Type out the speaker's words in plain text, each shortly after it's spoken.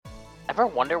Ever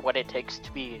wonder what it takes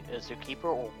to be a zookeeper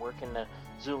or work in the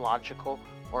zoological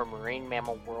or marine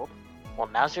mammal world? Well,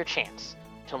 now's your chance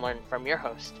to learn from your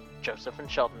host, Joseph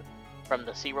and Sheldon, from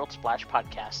the SeaWorld Splash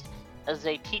podcast, as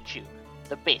they teach you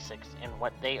the basics in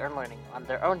what they are learning on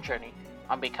their own journey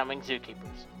on becoming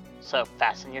zookeepers. So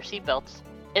fasten your seatbelts.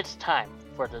 It's time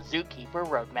for the Zookeeper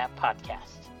Roadmap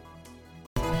podcast.